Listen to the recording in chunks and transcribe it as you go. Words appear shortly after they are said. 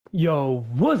Yo,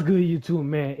 what's good YouTube,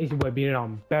 man? It's your boy Beat, and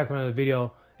I'm back with another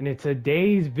video. And in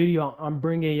today's video, I'm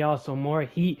bringing y'all some more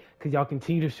heat because y'all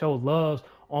continue to show loves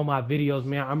on my videos,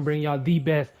 man. I'm bringing y'all the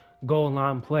best goal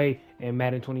line play in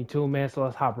Madden 22, man. So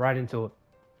let's hop right into it.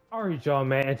 Alright, y'all,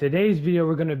 man. In today's video,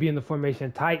 we're going to be in the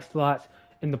formation tight slots.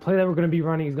 And the play that we're going to be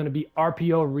running is going to be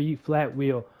RPO read flat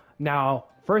wheel. Now,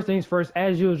 first things first,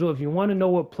 as usual, if you want to know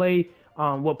what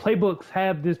playbooks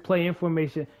have this play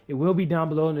information, it will be down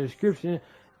below in the description.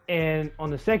 And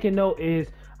on the second note is,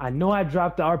 I know I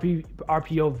dropped the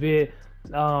RPO vid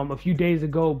a few days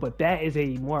ago, but that is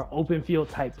a more open field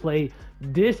type play.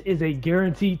 This is a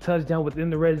guaranteed touchdown within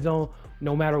the red zone,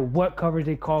 no matter what coverage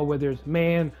they call, whether it's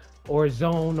man or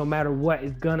zone, no matter what,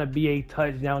 it's gonna be a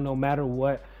touchdown no matter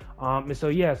what. And so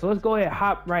yeah, so let's go ahead and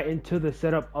hop right into the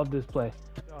setup of this play.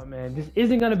 Oh man, this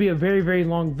isn't gonna be a very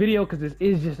long video because this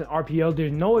is just an RPO.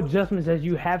 There's no adjustments that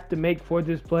you have to make for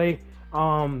this play.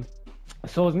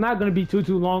 So it's not going to be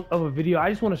too long of a video. I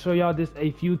just want to show y'all this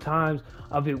a few times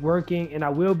of it working, and I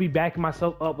will be backing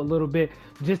myself up a little bit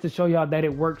just to show y'all that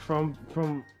it works from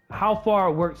how far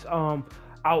it works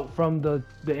out from the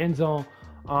end zone.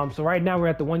 So right now we're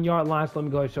at the 1 yard line, so let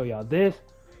me go ahead and show y'all this.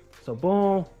 So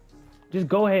boom, just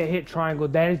go ahead and hit triangle.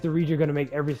 That is the read you're going to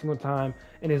make every single time,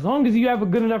 and as long as you have a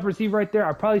good enough receiver right there,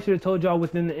 I probably should have told y'all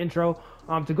within the intro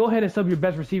to go ahead and sub your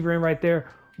best receiver in right there.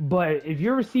 But if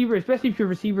your receiver, especially if your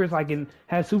receiver is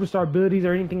has superstar abilities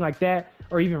or anything like that,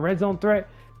 or even red zone threat,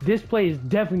 this play is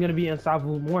definitely going to be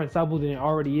unstoppable, more unstoppable than it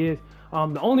already is.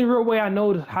 The only real way I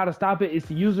know how to stop it is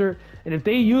to use her. And if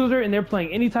they use her and they're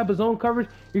playing any type of zone coverage,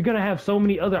 you're going to have so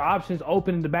many other options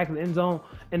open in the back of the end zone.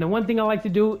 And the one thing I like to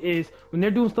do is when they're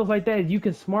doing stuff like that, is you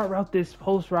can smart route this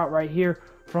post route right here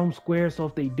from square. So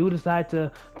if they do decide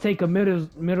to take a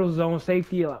middle zone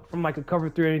safety from like a cover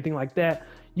 3 or anything like that,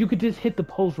 you could just hit the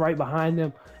post right behind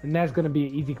them, and that's going to be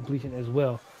an easy completion as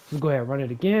well. Just go ahead and run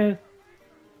it again.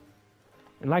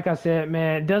 And like I said,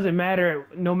 man, it doesn't matter.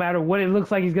 No matter what it looks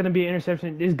like he's going to be an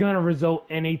interception, it's going to result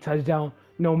in a touchdown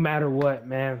no matter what,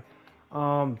 man.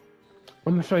 I'm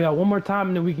going to show y'all one more time,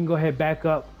 and then we can go ahead back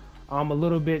up a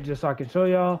little bit just so I can show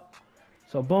y'all.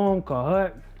 So boom, call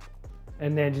hut.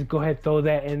 And then just go ahead and throw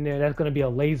that in there. That's going to be a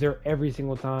laser every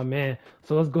single time, man.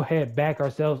 So let's go ahead and back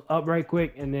ourselves up right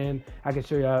quick, and then I can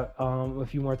show you a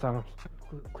few more times.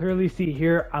 Clearly see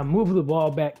here, I move the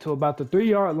ball back to about the 3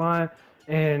 yard line,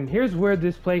 and here's where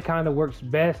this play kind of works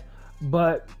best.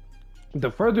 But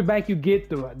the further back you get,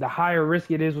 the higher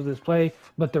risk it is with this play.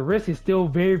 But the risk is still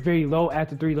very low at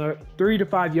the 3 to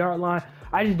 5 yard line.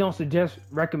 I just don't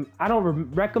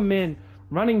recommend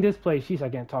running this play. Sheesh, I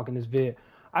can't talk in this vid.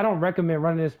 I don't recommend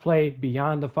running this play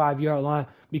beyond the 5 yard line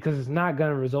because it's not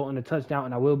going to result in a touchdown,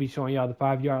 and I will be showing y'all the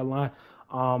 5 yard line.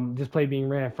 This play being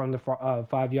ran from the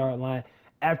 5 yard line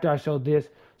after I showed this.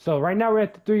 So right now we're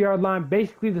at the 3 yard line,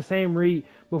 basically the same read.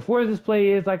 Before this play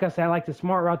is, like I said, I like to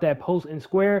smart route that post and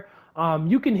square.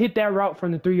 You can hit that route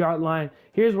from the 3 yard line.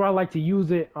 Here's where I like to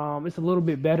use it. It's a little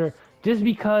bit better just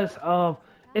because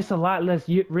it's a lot less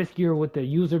riskier with the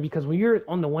user, because when you're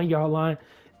on the 1 yard line,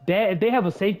 if they have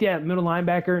a safety at middle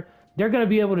linebacker, they're going to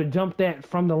be able to jump that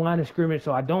from the line of scrimmage.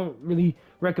 So I don't really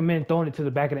recommend throwing it to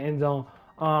the back of the end zone.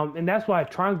 And that's why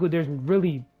triangle, there's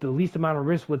really the least amount of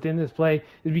risk within this play,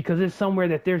 is because it's somewhere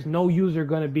that there's no user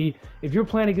going to be. If you're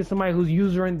playing against somebody who's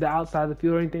usering the outside of the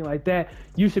field or anything like that,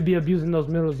 you should be abusing those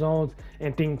middle zones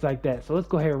and things like that. So let's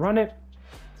go ahead and run it.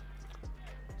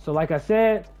 So like I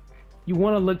said, you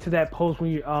want to look to that post when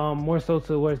you more so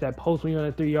towards that post when you're on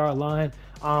the 3 yard line.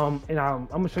 And I'm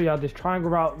gonna show y'all this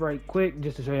triangle route right quick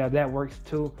just to show y'all that works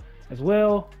too as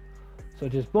well. So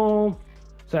just boom.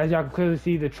 So as y'all can clearly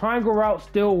see, the triangle route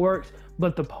still works,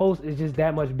 but the post is just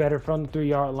that much better from the 3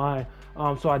 yard line.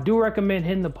 So I do recommend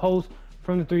hitting the post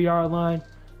from the 3 yard line.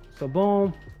 So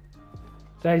boom.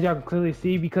 So as y'all can clearly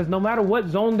see, because no matter what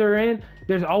zone they're in,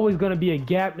 there's always going to be a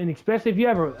gap. And especially if you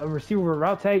have a receiver with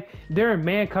route tag, they're in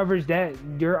man coverage, that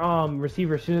your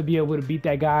receiver should be able to beat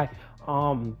that guy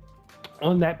on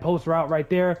that post route right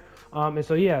there. And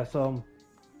so yeah, so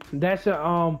that should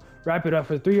wrap it up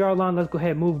for the 3 yard line. Let's go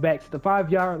ahead and move back to the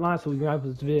 5 yard line so we can wrap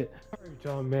this vid. All right,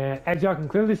 y'all, man. As y'all can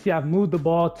clearly see, I've moved the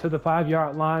ball to the 5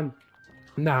 yard line.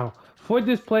 Now, for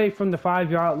this play from the 5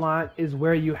 yard line is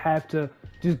where you have to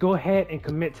just go ahead and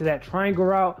commit to that triangle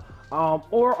route,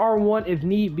 or R1 if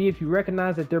need be. If you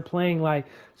recognize that they're playing like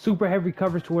super heavy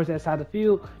coverage towards that side of the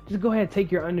field, just go ahead and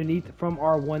take your underneath from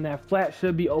R1. That flat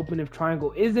should be open if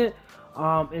triangle isn't.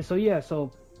 And so yeah,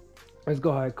 so let's go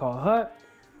ahead and call hut.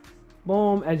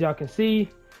 Boom, as y'all can see,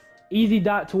 easy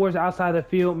dot towards the outside of the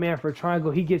field. Man, for triangle,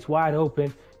 he gets wide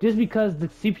open just because the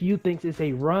CPU thinks it's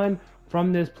a run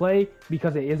from this play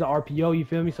because it is an RPO, you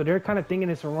feel me? So they're kind of thinking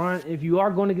it's a run. If you are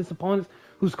going against opponents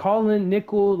who's calling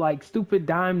nickel, like stupid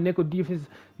dime nickel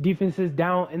defenses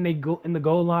down and they go in the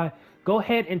goal line, go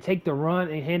ahead and take the run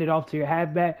and hand it off to your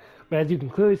halfback. But as you can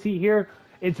clearly see here,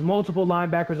 it's multiple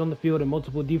linebackers on the field and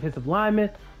multiple defensive linemen.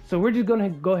 So we're just gonna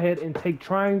go ahead and take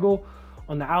triangle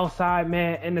on the outside,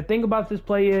 man. And the thing about this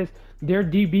play is their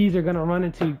DBs are gonna run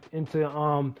into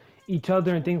each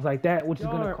other and things like that, which is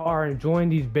gonna are enjoying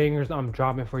these bangers I'm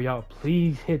dropping for y'all.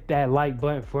 Please hit that like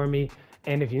button for me.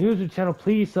 And if you're new to the channel,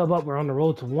 please sub up. We're on the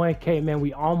road to 1K, man.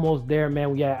 We almost there,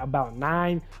 man. We got about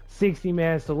 960,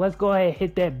 man. So let's go ahead and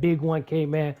hit that big 1K,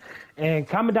 man. And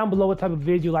comment down below what type of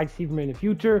videos you'd like to see from me in the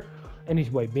future. And it's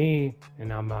your boy Bean,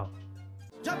 and I'm out.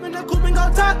 Jump in the coupe and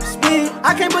go top speed.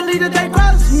 I can't believe that they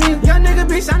crossed me. Young nigga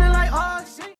be sounding like us.